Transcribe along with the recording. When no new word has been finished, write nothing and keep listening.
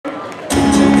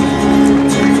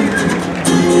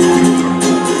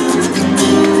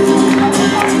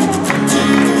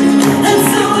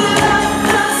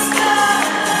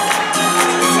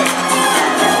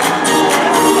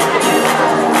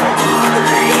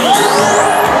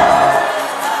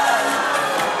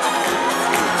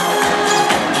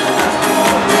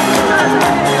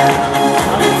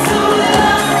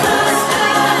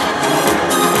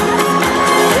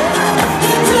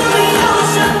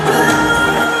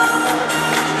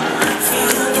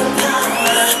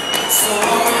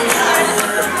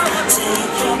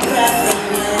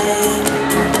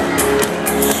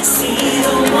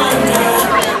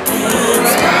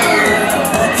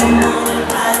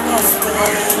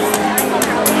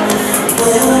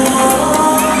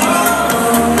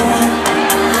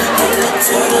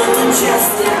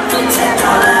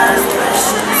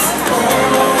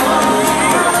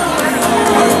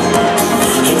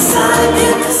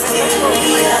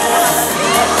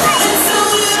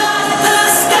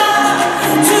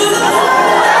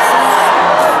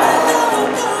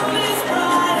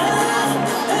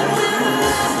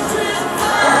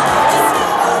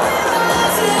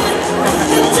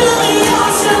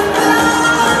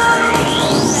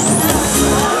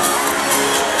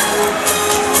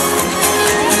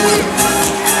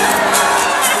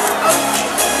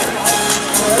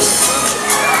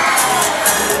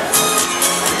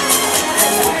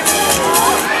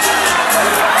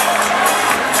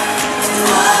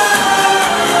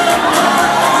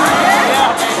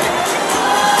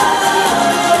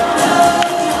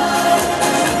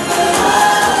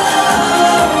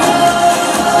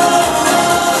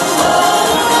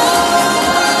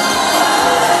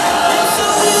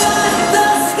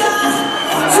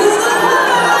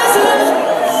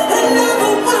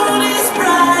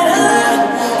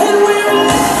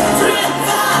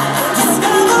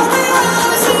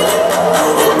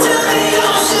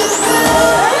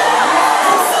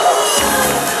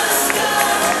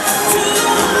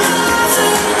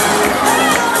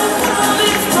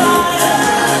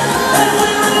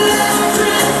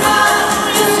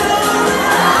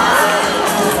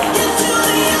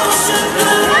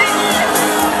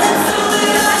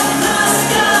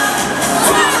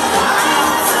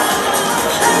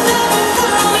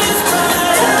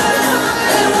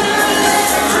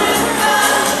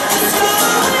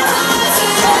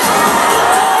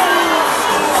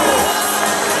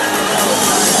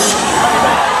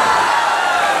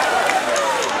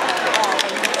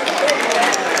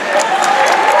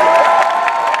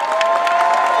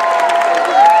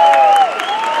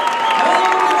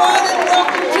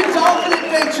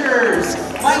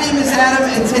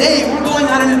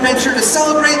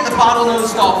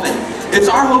Dolphin. It's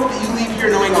our hope that you leave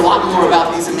here knowing a lot more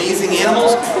about these amazing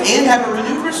animals and have a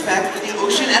renewed respect for the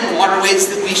ocean and waterways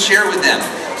that we share with them.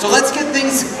 So let's get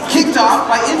things kicked off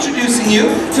by introducing you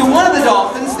to one of the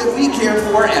dolphins that we care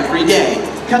for every day.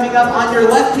 Coming up on your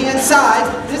left-hand side,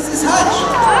 this is Hutch.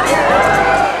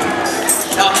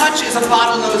 Now Hutch is a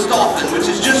bottlenose dolphin, which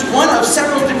is just one of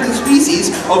several different species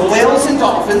of whales and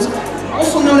dolphins,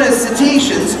 also known as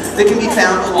cetaceans, that can be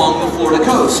found along the Florida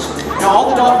coast. Now all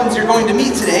the dolphins you're going to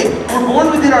meet today were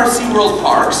born within our SeaWorld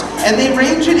parks, and they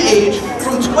range in age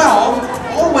from 12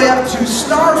 all the way up to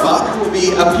Starbuck, who will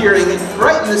be appearing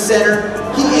right in the center.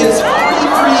 He is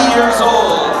 43 years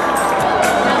old.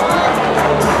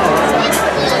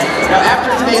 Now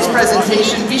after today's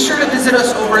presentation, be sure to visit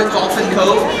us over at Dolphin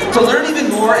Cove to learn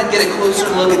even more and get a closer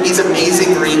look at these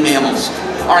amazing marine mammals.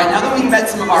 Alright, now that we've met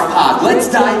some of our pod, let's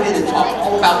dive in and talk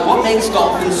all about what makes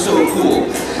dolphins so cool.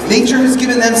 Nature has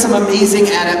given them some amazing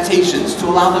adaptations to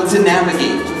allow them to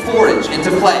navigate, to forage, and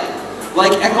to play.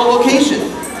 Like echolocation,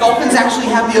 dolphins actually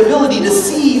have the ability to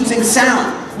see using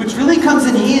sound, which really comes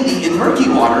in handy in murky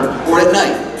water or at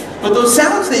night. But those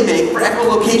sounds they make for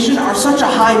echolocation are such a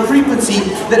high frequency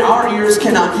that our ears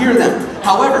cannot hear them.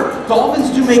 However, dolphins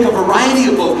do make a variety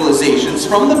of vocalizations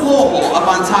from the blowhole up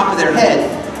on top of their head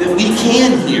that we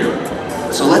can hear.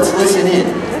 So let's listen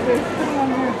in.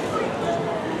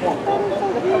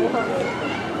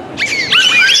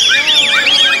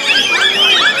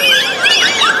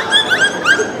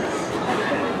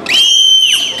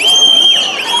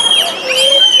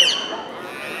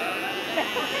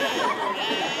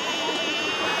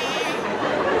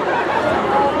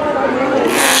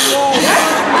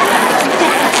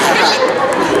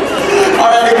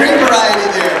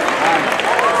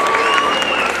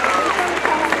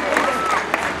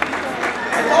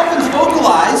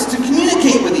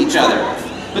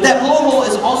 But that blowhole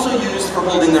is also used for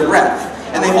holding their breath.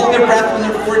 And they hold their breath when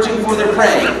they're foraging for their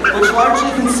prey, which largely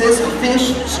consists of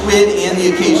fish, squid, and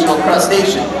the occasional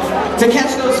crustacean. To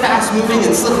catch those fast-moving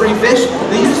and slippery fish,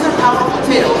 they use their powerful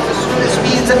tails to swim at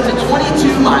speeds up to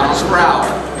 22 miles per hour.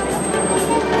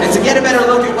 And to get a better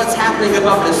look at what's happening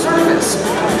above the surface,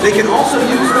 they can also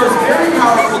use those very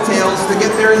powerful tails to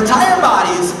get their entire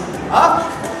bodies up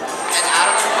and out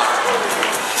of the water.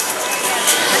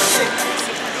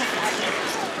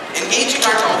 Engaging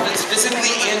our dolphins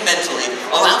physically and mentally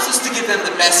allows us to give them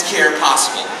the best care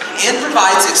possible and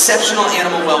provides exceptional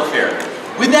animal welfare.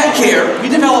 With that care, we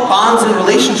develop bonds and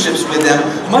relationships with them,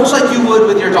 much like you would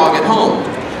with your dog at home.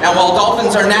 Now, while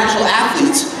dolphins are natural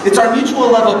athletes, it's our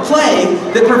mutual love of play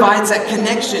that provides that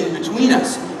connection between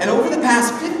us. And over the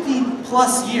past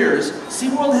 50+ years,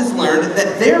 SeaWorld has learned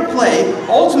that their play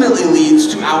ultimately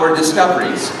leads to our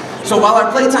discoveries. So while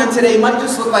our playtime today might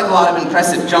just look like a lot of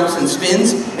impressive jumps and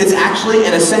spins, it's actually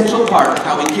an essential part of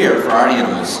how we care for our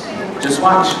animals. Just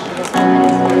watch.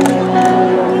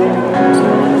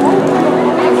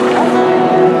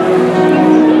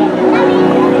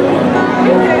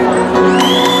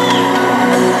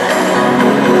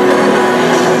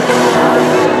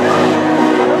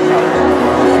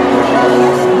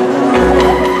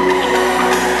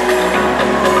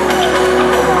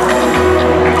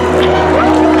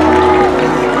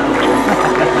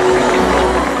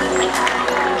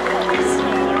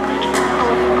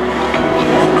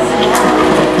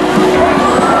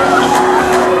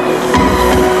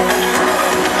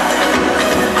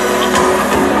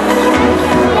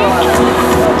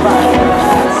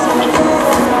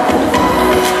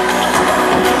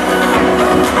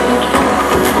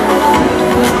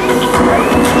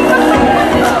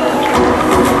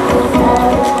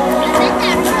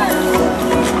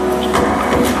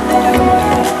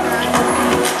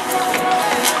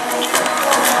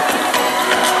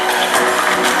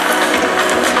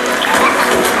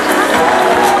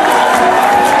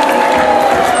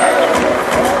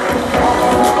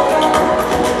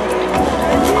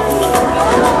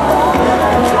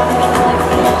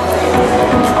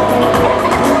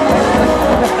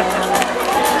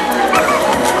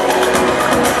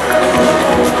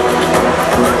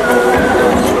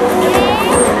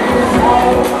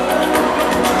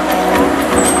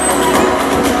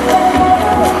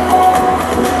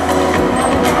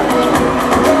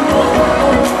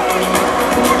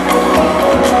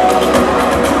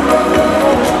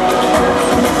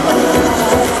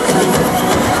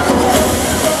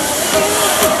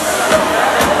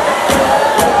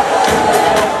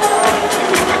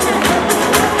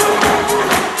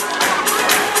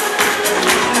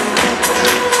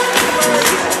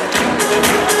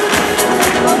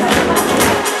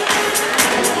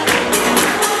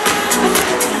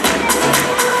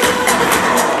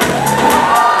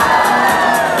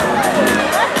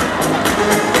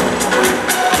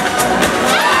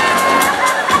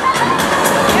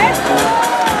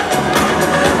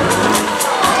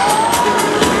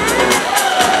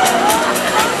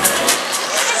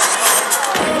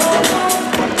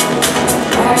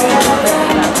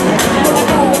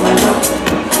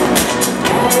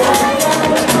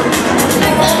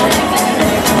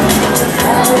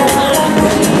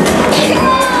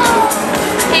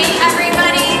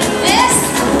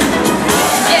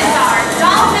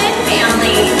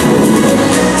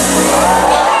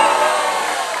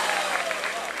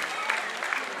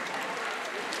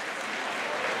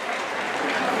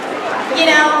 You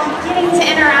know, getting to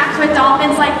interact with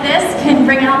dolphins like this can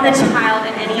bring out the child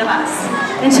in any of us.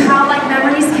 And childlike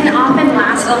memories can often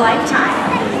last a lifetime.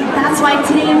 That's why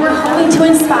today we're hoping to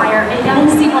inspire a young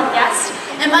SeaWorld guest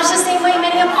in much the same way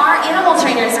many of our animal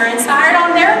trainers are inspired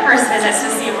on their first visits to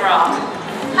SeaWorld.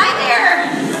 Hi there!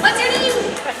 What's your name?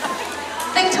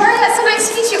 Victoria, it's so nice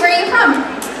to meet you. Where are you from?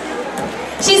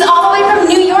 She's all the way from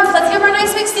New York. Let's give her a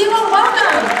nice big SeaWorld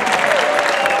welcome.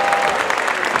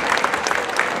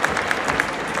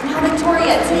 Now,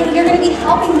 Victoria, today you're going to be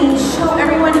helping me show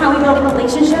everyone how we build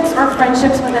relationships or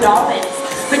friendships with the dolphins.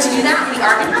 But to do that, we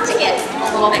are going to have to get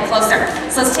a little bit closer.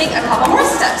 So let's take a couple more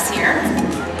steps here.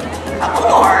 A couple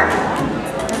more.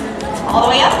 All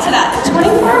the way up to that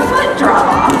 24-foot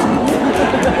drop-off.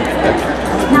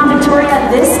 Now, Victoria,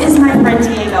 this is my friend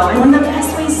Diego, and one of the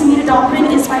best ways to meet a dolphin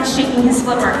is by shaking his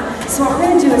flipper. So what we're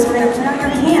going to do is we're going to put out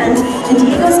your hand, and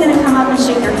Diego's going to come up and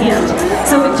shake your hand.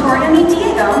 So Victoria, meet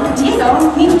Diego.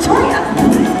 Diego, meet Victoria.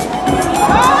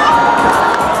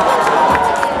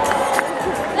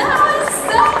 That was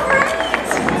so great!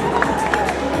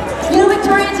 You know,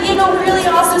 Victoria, Diego really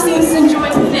also seems to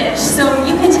enjoy fish, so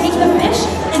you can take the fish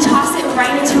and toss it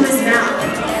right into his mouth.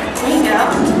 There you go.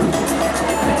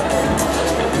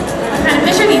 What kind of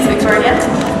fish are these, Victoria?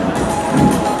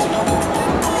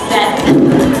 Dead.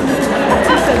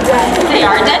 They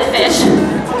are dead fish.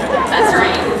 That's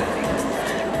right.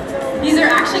 These are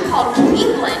actually called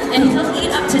Cleveland, and he'll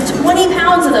eat up to 20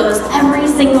 pounds of those every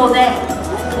single day.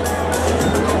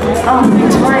 Oh,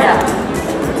 Victoria,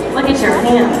 look at your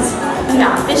hands. You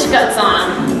got fish guts on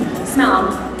them. Smell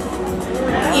them.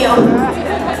 Ew.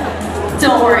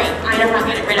 Don't worry, I know how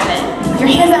to get rid of it. Put your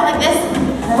hands out like this,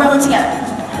 and roll them together.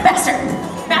 Faster,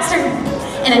 faster,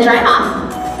 and then dry them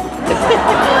off.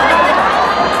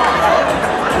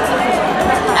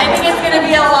 I think it's going to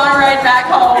be a long ride back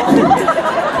home.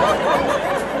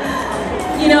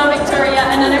 You know, Victoria,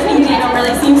 another thing Diego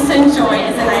really seems to enjoy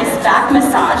is a nice back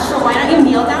massage. So why don't you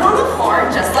kneel down on the floor,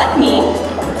 just like me.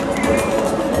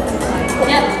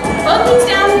 Yep, both knees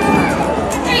down.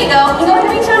 There you go. You go ahead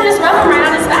and reach out and just rub him right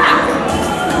on his back.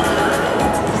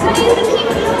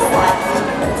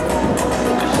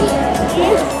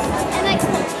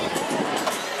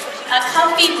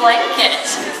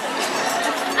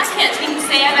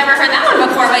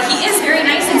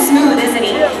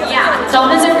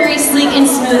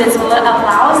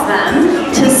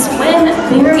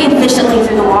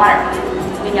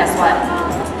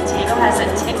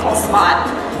 cool spot.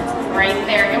 Right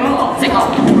there. Give him a little tickle.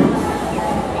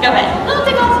 Go ahead. Little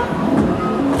tickle.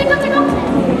 Tickle, tickle.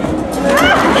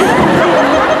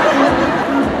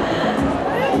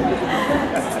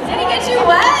 Did he get you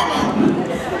wet?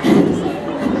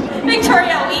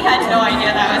 Victoria, we had no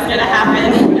idea that was gonna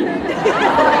happen.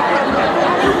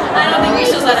 I don't think we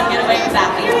should let him get away with that.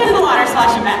 Put your hand in the water,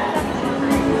 splash him back.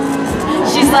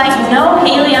 She's like, no,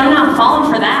 Haley, I'm not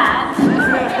falling for that.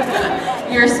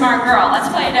 You're a smart girl. Let's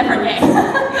play a different game.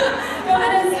 Go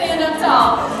ahead and stand up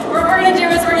tall. What we're gonna do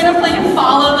is we're gonna play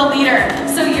follow the leader.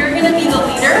 So you're gonna be the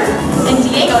leader, and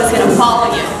Diego is gonna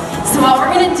follow you. So what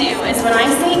we're gonna do is when I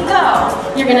say go,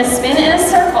 you're gonna spin in a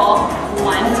circle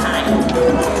 1 time.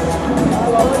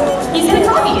 He's gonna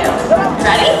copy you.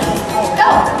 Ready?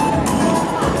 Go.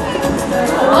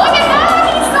 Look at that,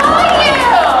 he saw you.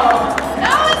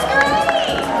 That was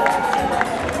great.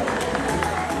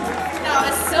 That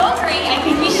was so great. I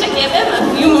think we should give him a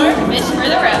few more fish for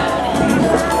the road.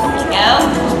 Here we go.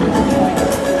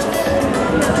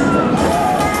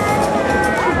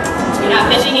 We got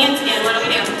fishy hands again. What do we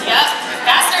do? Yep.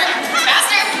 Faster.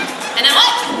 Faster. And then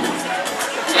what?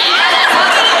 Yeah, that's what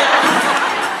we do.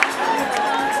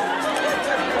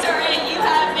 Victoria, you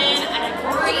have been a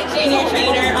great junior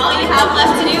trainer. All you have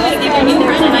left to do is give your new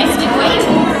friend a nice big wave.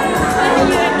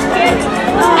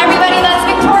 Everybody, that's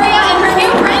Victoria and her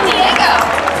new friend, Diego.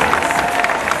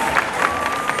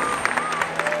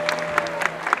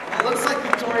 It looks like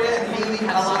Victoria and Haley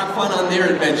had a lot of fun on their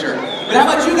adventure. But how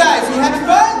about you guys? Are you having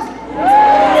fun?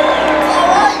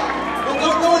 Alright! Well,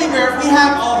 don't go anywhere. We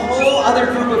have a whole other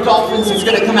group of dolphins that's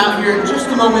going to come out here in just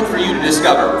a moment for you to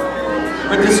discover.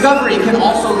 But discovery can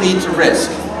also lead to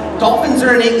risk. Dolphins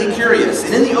are innately curious,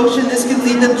 and in the ocean this can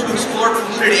lead them to explore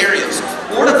polluted areas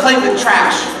or to play with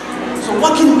trash. So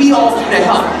what can we all do to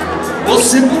help? Well,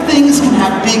 simple things can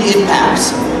have big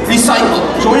impacts. Recycle,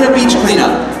 join a beach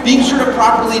cleanup, being sure to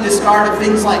properly discard of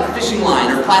things like fishing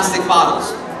line or plastic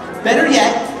bottles. Better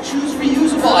yet, choose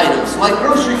reusable items like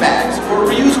grocery bags or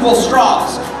reusable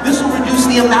straws. This will reduce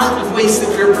the amount of waste that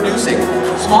we're producing.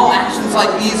 Small actions like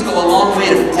these go a long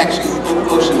way to protecting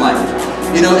ocean life.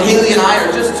 You know, Haley and I are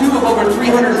just 2 of over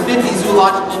 350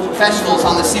 zoological professionals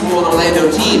on the SeaWorld Orlando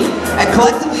team. And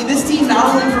collectively, this team not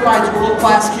only provides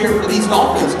world-class care for these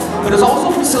dolphins, but has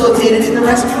also facilitated in the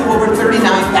rescue of over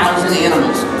 39,000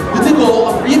 animals, with the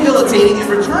goal of rehabilitating and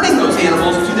returning those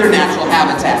animals to their natural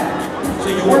habitat.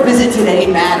 So your visit today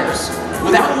matters.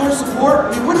 Without your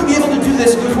support, we wouldn't be able to do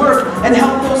this good work and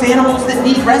help those animals that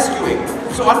need rescuing.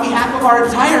 So on behalf of our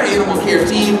entire animal care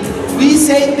team, we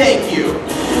say thank you.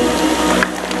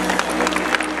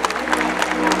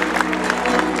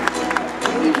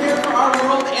 When we care for our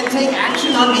world and take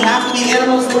action on behalf of the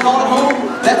animals that call it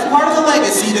home, that's part of the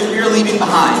legacy that we're leaving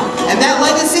behind. And that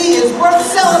legacy is worth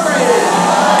celebrating.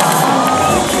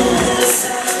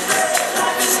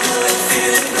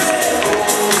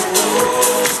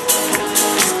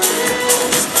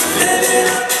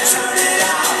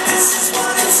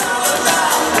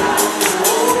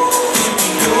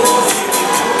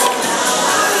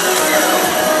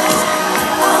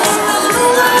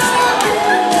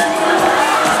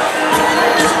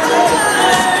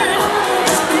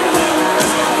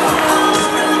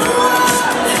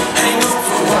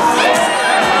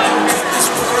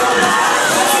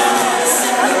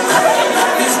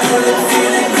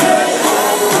 Feeling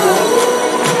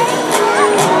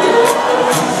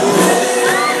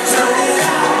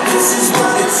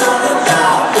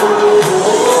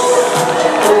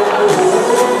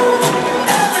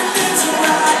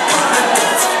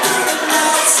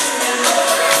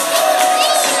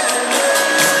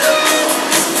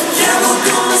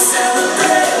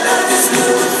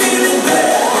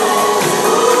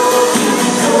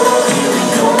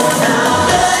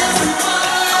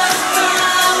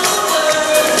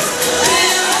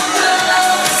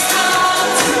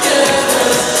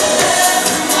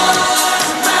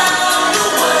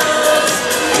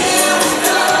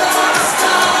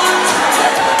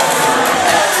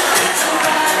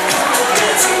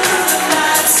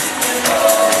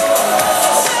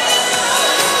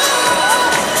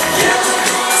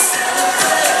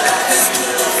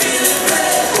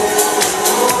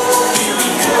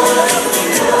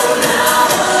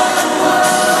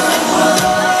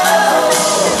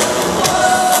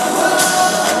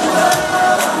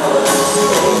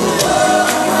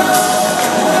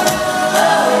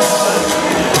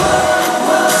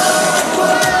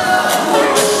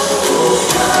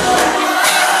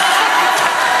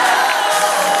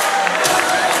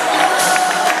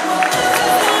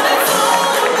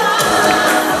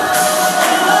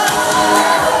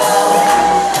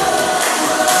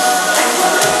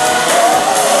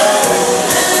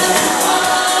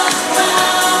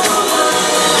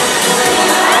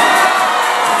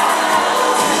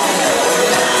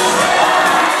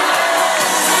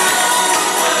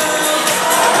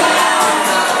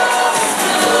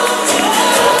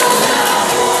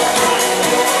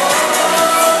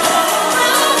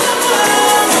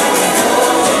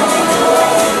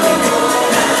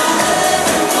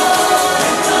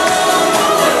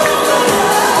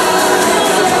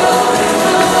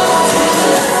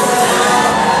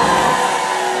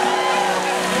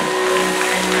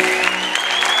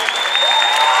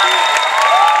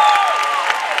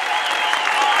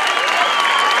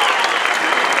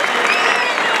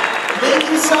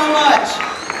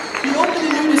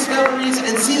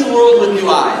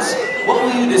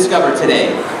discover today.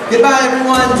 Goodbye,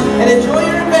 everyone, and enjoy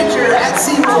your adventure at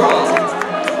SeaWorld.